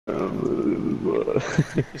I'm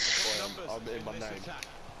in my name.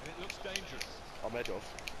 I'm head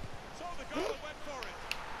off.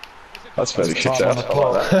 That's fairly shit out.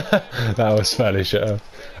 That was fairly shit. I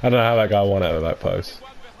don't know how that guy won out of that post.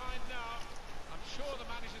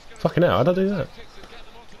 Fucking hell, how'd I do that?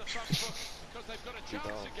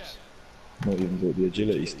 Not even got the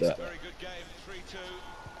agility stat.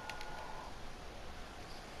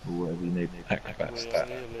 Or whatever you need. Acrobat stat.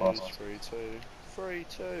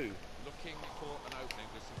 3-2.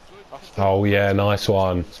 Oh yeah, nice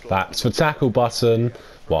one. That's the tackle button.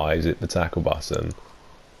 Why is it the tackle button?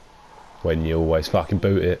 When you always fucking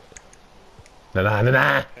boot it. Nah nah nah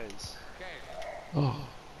nah! Oh.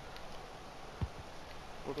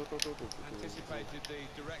 Anticipated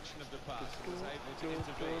the direction of the pass and was able to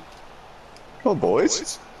intervene. Come on,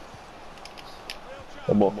 boys.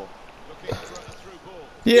 Come on.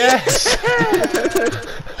 Yes!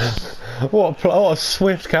 what a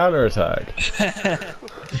swift counter attack.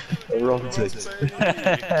 Erotic.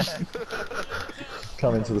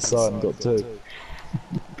 Coming to the side and got two.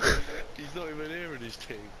 He's not even here in his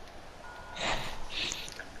team.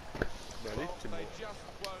 Ready? They just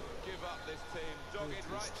won't give up this team. Dogged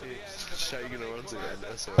right to the end. Shaking around again,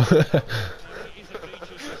 that's all. It is a feature of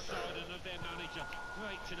this side and of their manager.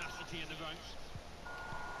 Great tenacity in the ranks.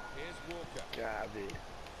 Here's Walker. Gabby.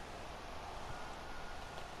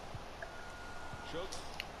 Schultz.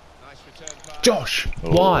 Nice return pass. Josh,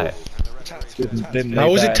 why? Didn't How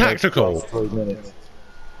was it need that tactical? extra 3 minutes.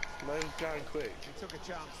 Man, going quick. He took a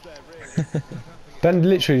chance there, really. Ben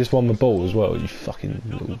literally just won the ball as well, you fucking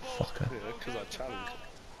little fucker. Yeah, because I challenged.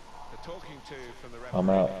 The talking to from the referee. I'm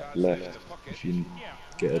out left if you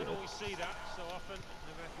get it.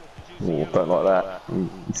 Oh, don't like that.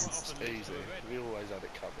 It's easy. We always had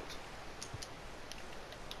it covered.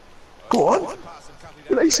 Go on!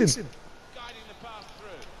 Release him! Guiding the pass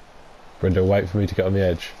through. Brenda, wait for me to get on the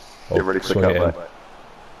edge. Oh, Get ready to swing cut, it in. mate.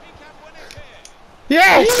 He can win it here.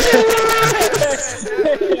 Yes!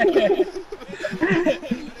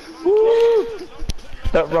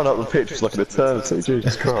 That run up the pitch was like an eternity,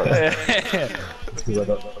 Jesus Christ. It's because I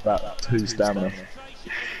got about 2 stamina.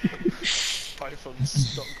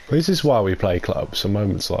 This is why we play clubs, and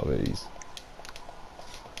moments like these.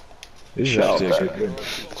 This is actually a good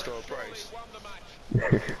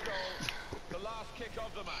win.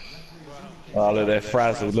 Oh, look, they're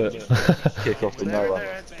frazzled, look. Kick off to no one.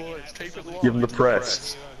 Give them the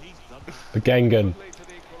press. The Gengen.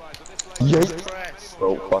 Yeet.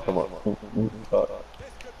 Oh, fuck them up. Fuck.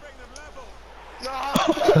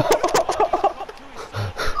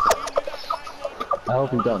 How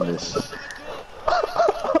have we done this?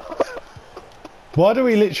 Why do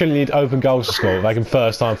we literally need open goals to score if they can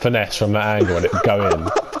first time finesse from that angle and it would go in?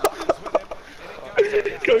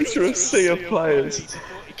 Go through a sea of players.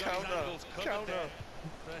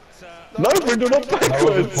 No, Brindle, not backwards! I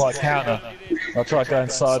wasn't quite counter. I tried going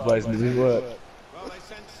sideways and it didn't work.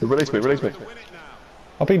 Release me, release me.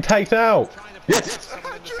 I've been taken out! Yes!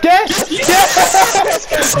 Yes! Yes!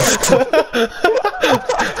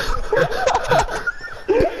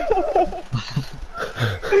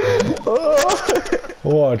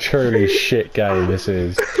 What a truly shit game this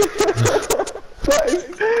is.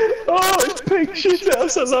 Oh, it's pink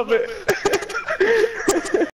shithouse, I love it!